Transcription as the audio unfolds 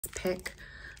Pick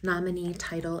nominee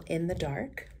title In the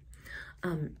Dark.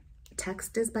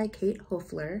 Text is by Kate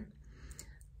Hoefler.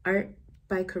 Art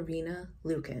by Karina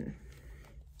Lukin.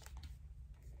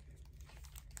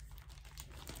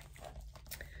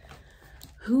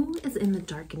 Who is in the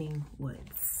darkening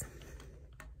woods?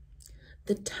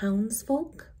 The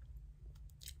townsfolk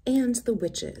and the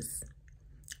witches.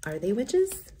 Are they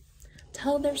witches?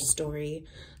 Tell their story,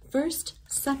 first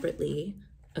separately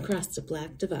across a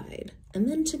black divide, and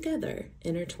then together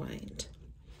intertwined.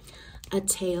 A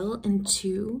tale in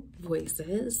two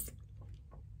voices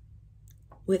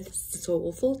with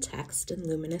soulful text and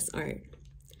luminous art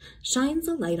shines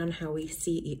a light on how we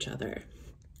see each other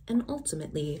and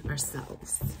ultimately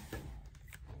ourselves.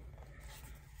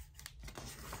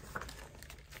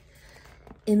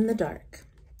 In the Dark.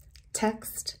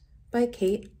 Text by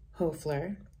Kate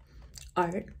Hoefler.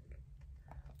 Art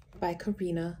by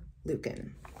Karina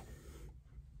Lukin.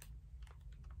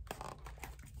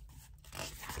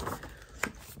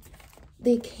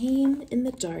 They came in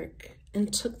the dark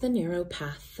and took the narrow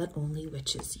path that only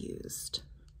witches used.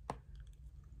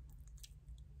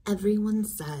 Everyone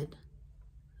said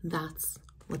that's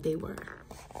what they were.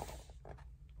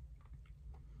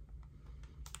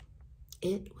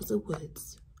 It was a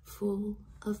woods full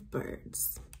of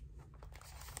birds.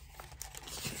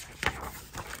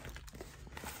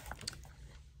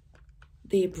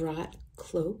 They brought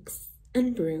cloaks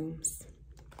and brooms.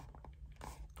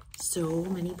 So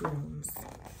many brooms.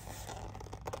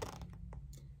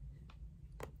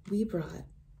 We brought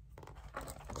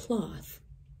cloth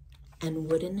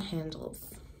and wooden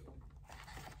handles.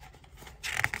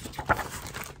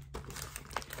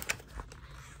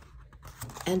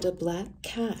 And a black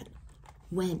cat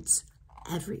went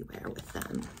everywhere with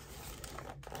them.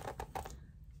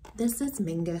 This is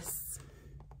Mingus.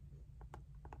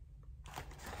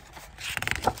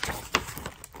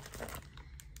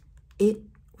 It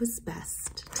was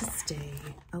best to stay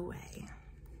away.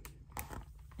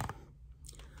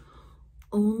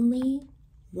 Only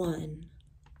one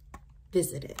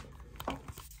visited.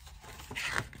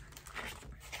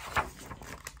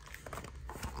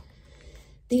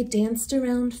 They danced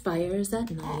around fires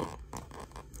at night.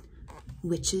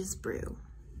 Witches brew.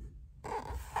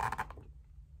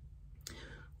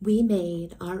 We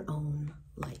made our own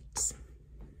light.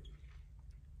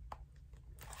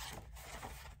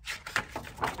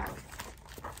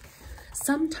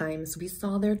 Sometimes we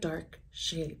saw their dark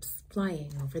shapes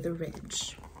flying over the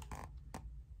ridge.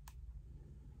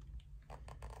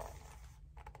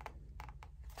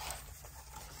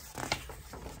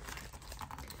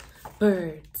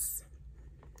 Birds.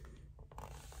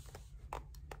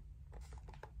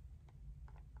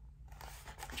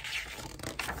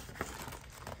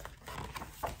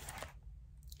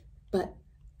 But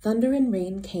thunder and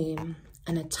rain came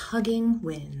and a tugging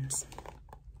wind.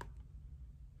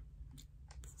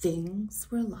 Things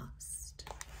were lost.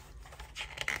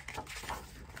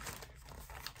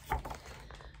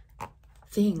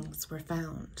 Things were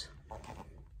found.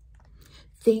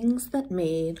 Things that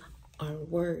made our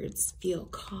words feel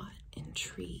caught in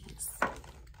trees.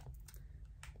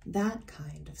 That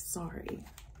kind of sorry.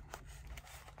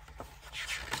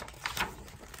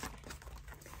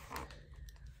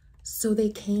 So they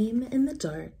came in the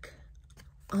dark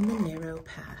on the narrow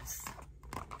path.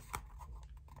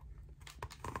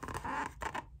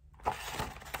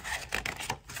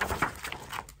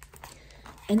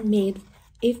 And made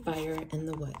a fire in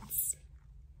the woods.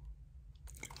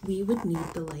 We would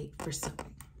need the light for sewing.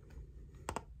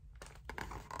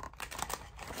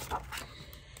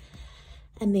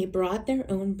 And they brought their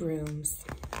own brooms,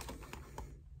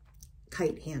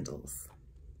 kite handles.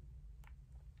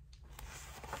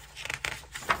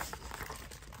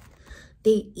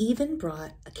 They even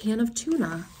brought a can of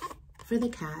tuna for the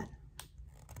cat.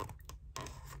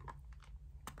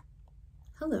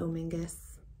 Hello, Mingus.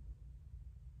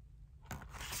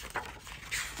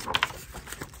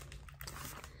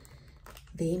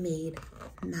 They made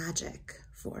magic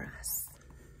for us.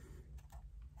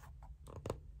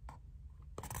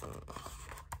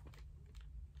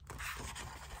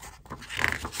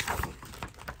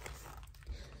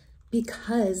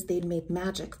 Because they'd made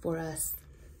magic for us,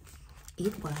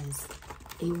 it was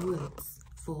a woods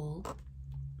full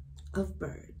of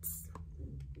birds.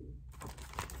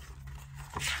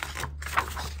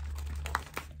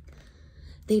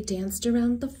 They danced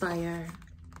around the fire,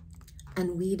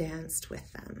 and we danced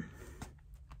with them.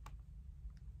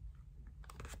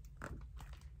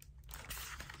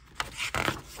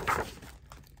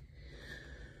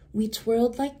 We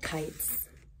twirled like kites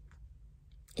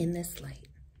in this light.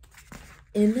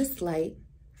 In this light,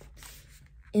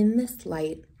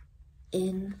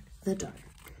 in the dark.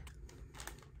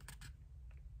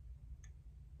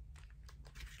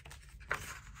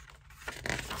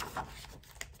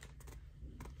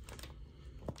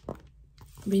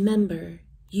 Remember,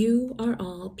 you are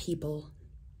all people,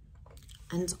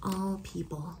 and all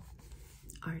people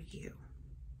are you.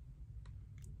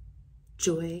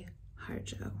 Joy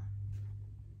Harjo.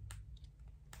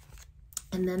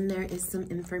 And then there is some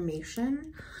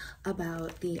information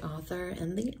about the author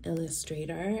and the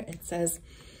illustrator. It says,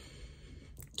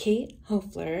 Kate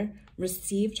Hoefler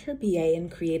received her BA in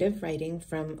creative writing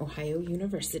from Ohio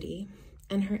University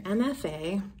and her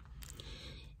MFA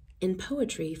in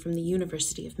poetry from the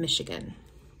University of Michigan,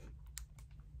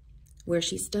 where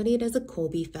she studied as a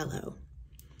Colby Fellow.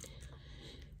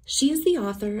 She is the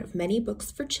author of many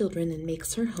books for children and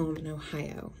makes her home in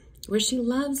Ohio, where she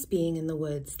loves being in the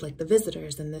woods like the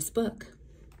visitors in this book.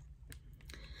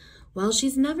 While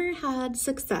she's never had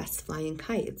success flying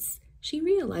kites, she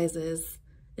realizes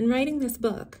in writing this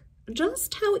book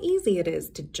just how easy it is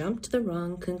to jump to the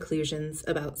wrong conclusions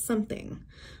about something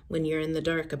when you're in the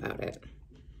dark about it.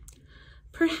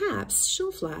 Perhaps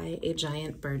she'll fly a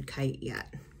giant bird kite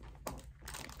yet.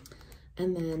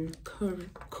 And then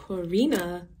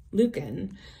Corina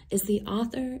Lucan is the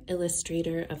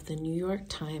author-illustrator of the New York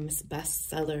Times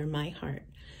bestseller My Heart,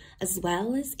 as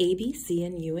well as ABC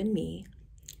and You and Me,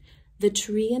 The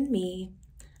Tree and Me,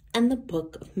 and The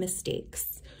Book of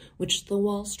Mistakes, which the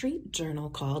Wall Street Journal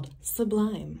called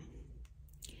Sublime.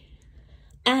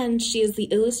 And she is the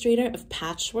illustrator of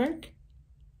Patchwork,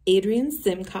 Adrian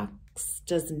Simcox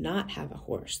Does Not Have a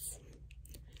Horse,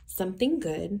 Something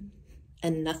Good,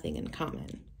 and Nothing in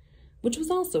Common, which was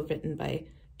also written by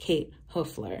Kate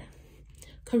Hoefler.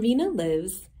 Corina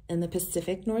lives in the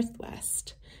Pacific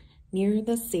Northwest, near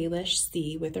the Salish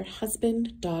Sea, with her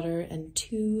husband, daughter, and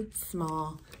 2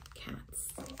 small cats.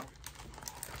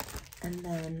 And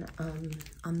then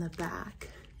on the back,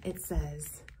 it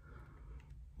says,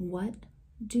 what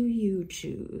do you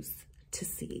choose to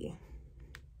see?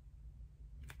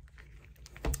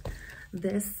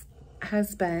 This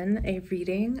has been a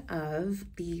reading of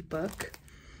the book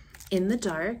In the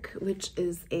Dark, which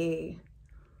is a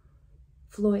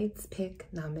Floyd's Pick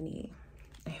nominee.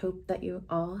 I hope that you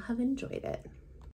all have enjoyed it.